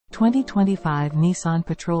2025 Nissan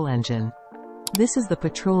Patrol engine. This is the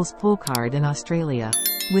Patrol's pull card in Australia.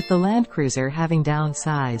 With the LandCruiser having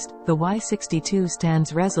downsized, the Y62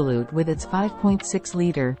 stands resolute with its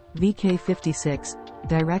 5.6-litre, VK56,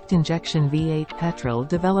 direct-injection V8 petrol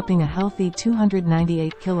developing a healthy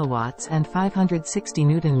 298 kilowatts and 560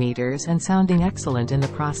 Nm and sounding excellent in the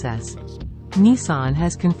process. Nissan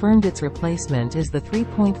has confirmed its replacement is the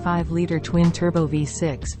 3.5-litre twin-turbo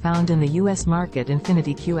V6 found in the US market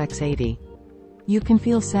Infiniti QX80. You can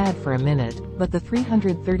feel sad for a minute, but the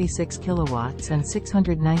 336 kilowatts and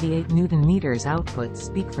 698 Nm output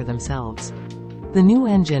speak for themselves. The new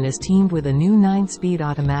engine is teamed with a new 9-speed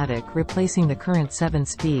automatic replacing the current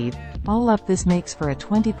 7-speed. All up, this makes for a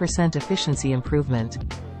 20% efficiency improvement.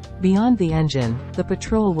 Beyond the engine, the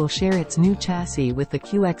Patrol will share its new chassis with the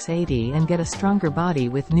QX80 and get a stronger body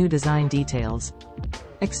with new design details.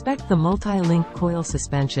 Expect the multi-link coil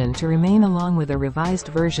suspension to remain along with a revised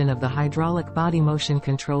version of the hydraulic body motion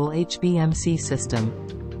control HBMC system.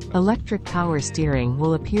 Electric power steering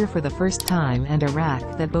will appear for the first time, and a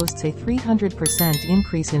rack that boasts a 300%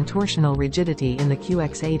 increase in torsional rigidity in the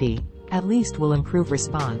QX80, at least, will improve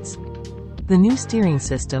response. The new steering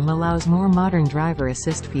system allows more modern driver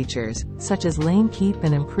assist features, such as lane keep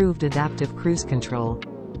and improved adaptive cruise control.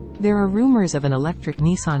 There are rumors of an electric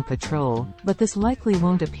Nissan Patrol, but this likely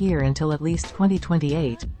won't appear until at least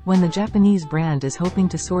 2028, when the Japanese brand is hoping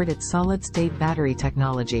to sort its solid-state battery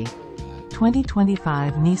technology.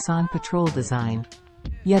 2025 Nissan Patrol design.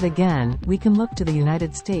 Yet again, we can look to the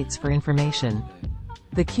United States for information.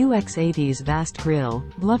 The QX80's vast grille,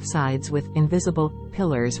 bluff sides with invisible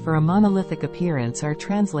pillars for a monolithic appearance are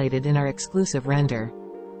translated in our exclusive render.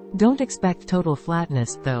 Don't expect total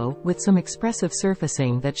flatness, though, with some expressive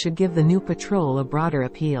surfacing that should give the new Patrol a broader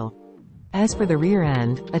appeal. As for the rear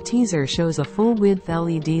end, a teaser shows a full-width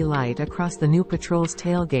LED light across the new Patrol's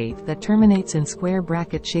tailgate that terminates in square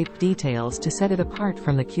bracket-shaped details to set it apart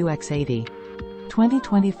from the QX80.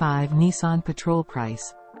 2025 Nissan Patrol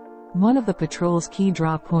price. One of the Patrol's key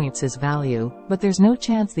draw points is value, but there's no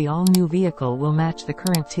chance the all-new vehicle will match the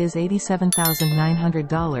current Tis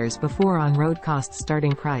 $87,900 before on-road costs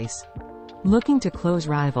starting price. Looking to close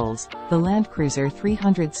rivals, the LandCruiser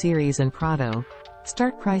 300 Series and Prado.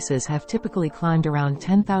 Start prices have typically climbed around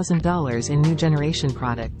 $10,000 in new generation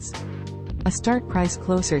products. A start price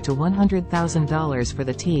closer to $100,000 for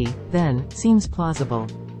the T, then, seems plausible.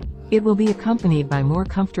 It will be accompanied by more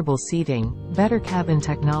comfortable seating, better cabin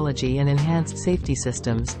technology and enhanced safety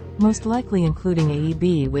systems, most likely including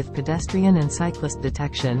AEB with pedestrian and cyclist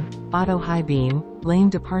detection, auto high beam, lane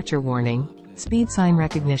departure warning, speed sign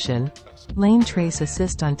recognition, lane trace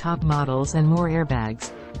assist on top models and more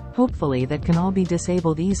airbags. Hopefully that can all be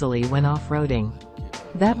disabled easily when off-roading.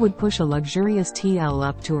 That would push a luxurious TL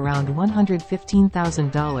up to around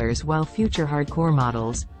 $115,000, while future hardcore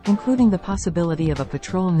models, including the possibility of a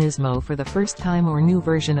Patrol Nismo for the first time or new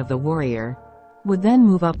version of the Warrior, would then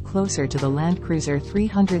move up closer to the LandCruiser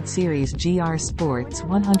 300 Series GR Sport's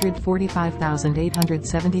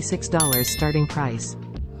 $145,876 starting price.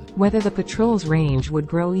 Whether the Patrol's range would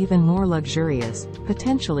grow even more luxurious,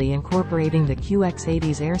 potentially incorporating the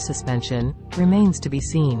QX80's air suspension, remains to be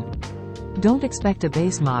seen. Don't expect a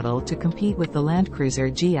base model to compete with the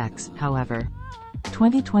LandCruiser GX, however.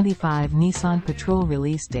 2025 Nissan Patrol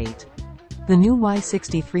release date. The new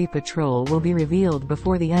Y63 Patrol will be revealed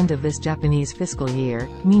before the end of this Japanese fiscal year,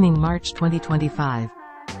 meaning March 2025.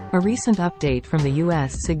 A recent update from the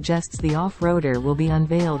US suggests the off-roader will be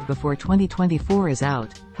unveiled before 2024 is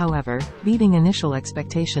out, however, beating initial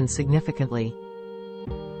expectations significantly.